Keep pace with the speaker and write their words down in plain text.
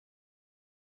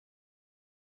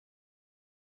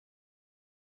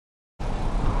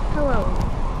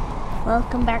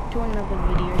Welcome back to another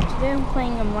video. Today I'm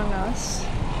playing Among Us.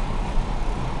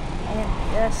 And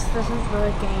yes, this is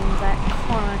the game that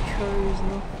Connor chose in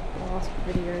the last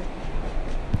video.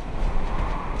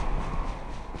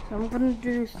 So I'm gonna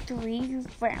do 3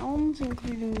 rounds,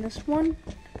 including this one.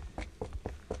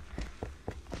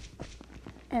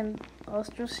 And let's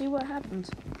just see what happens.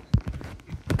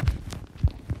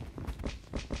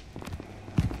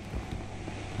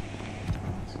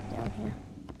 Down here.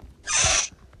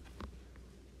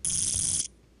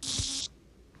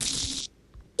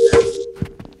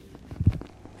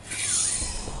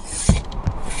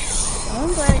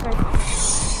 I'm glad I got.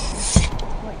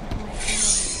 Wait,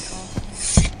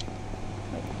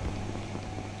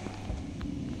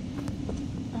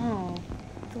 oh,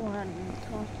 go ahead and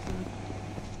talk to me.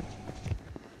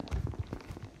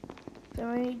 There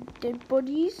are any dead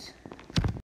bodies?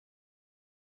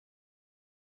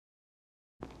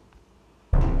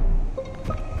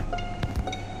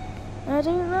 I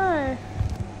don't know.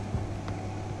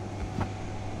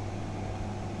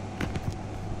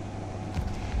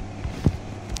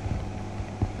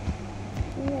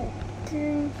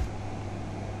 Walking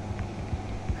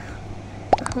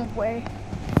away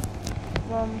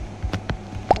from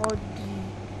body.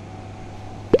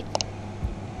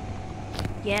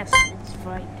 Yes, it's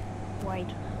right.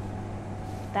 White.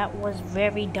 That was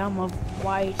very dumb of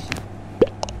White.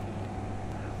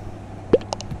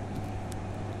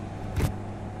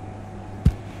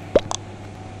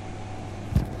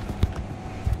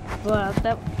 But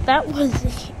that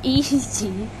was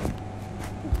easy.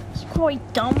 It's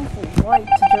quite dumb for White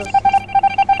to just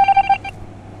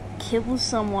kill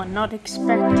someone, not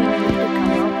expecting him to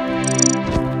come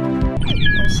up,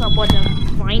 or someone to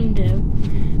find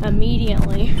him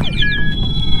immediately.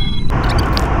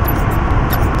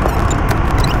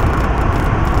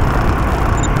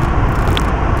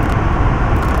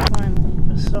 Finally,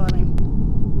 we're starting.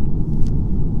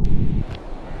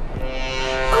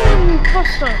 Oh,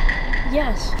 imposter!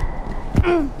 Yes.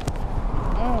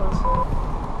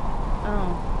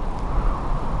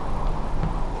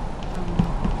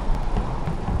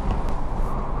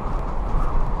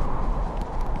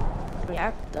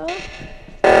 Reactor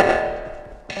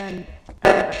and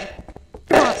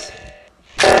plus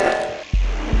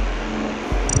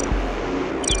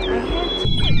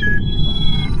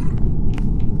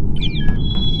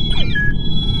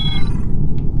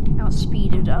I'll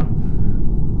speed it up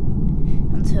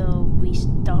until we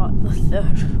start the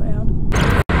 3rd round.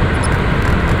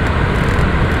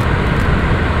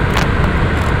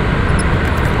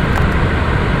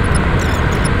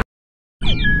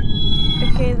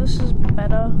 Okay, this is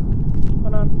better.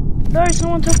 Hold on. No,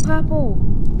 someone took purple!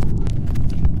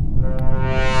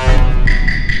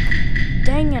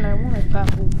 Dang it, I wanted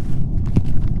purple.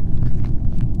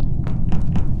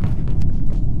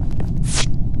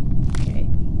 Okay.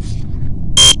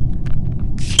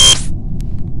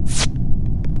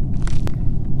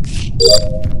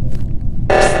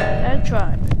 I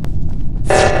tried.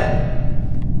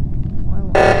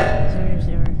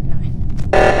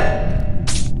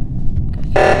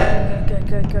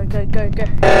 009. Go.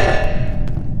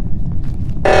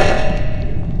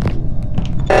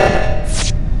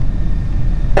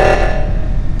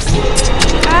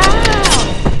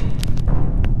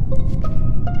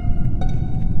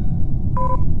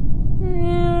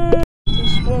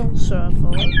 This won't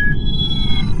circle.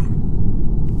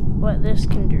 What this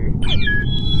can do.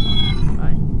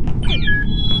 Right.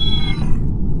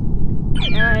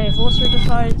 And I've also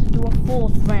decided to do a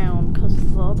 4th round because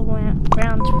the other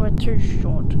rounds were too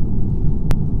short.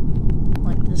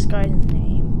 Like this guy's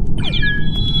name.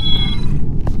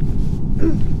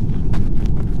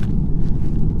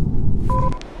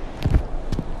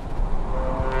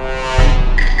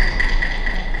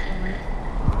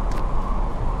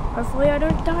 Hopefully I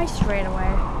don't die straight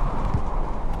away.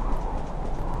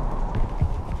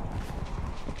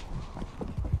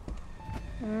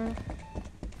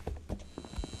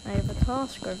 I have a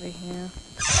task over here.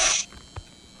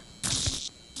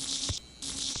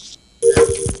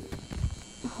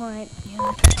 Alright,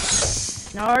 yeah.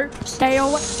 No, stay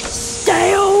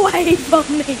away from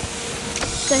me!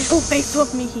 Stay away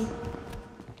from me!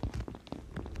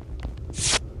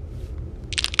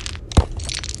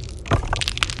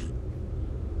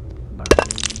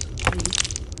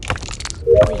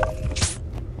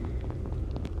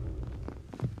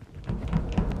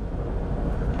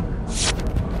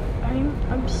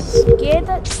 I'm scared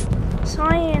that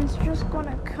Cyan's just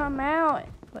gonna come out.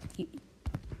 But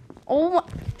oh my,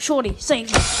 Shorty, save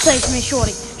me,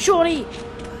 Shorty, Shorty!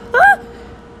 Ah!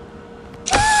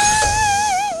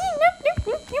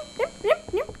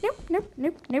 Nope.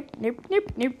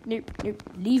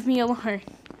 Leave me alone.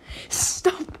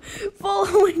 Stop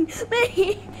following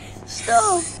me.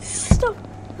 Stop.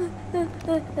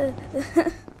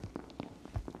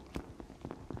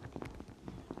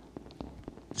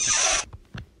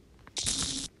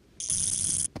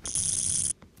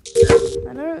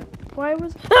 I don't. Why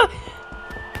was? Ah!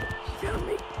 He found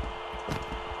me.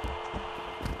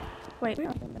 Wait.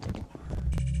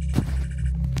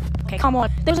 Okay, come on.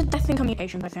 There was a death in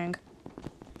communications, I think.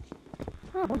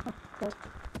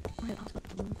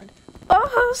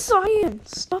 Oh,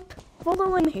 science! Stop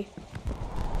following me.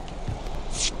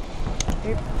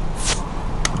 Okay,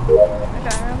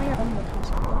 I only have one more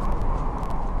task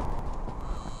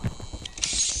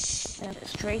left. And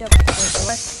it's straight up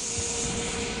away.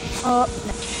 Oh,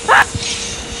 no. Ah!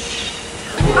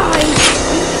 I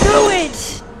knew it!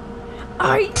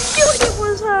 I knew it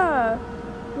was her!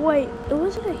 Wait, it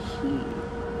wasn't a he.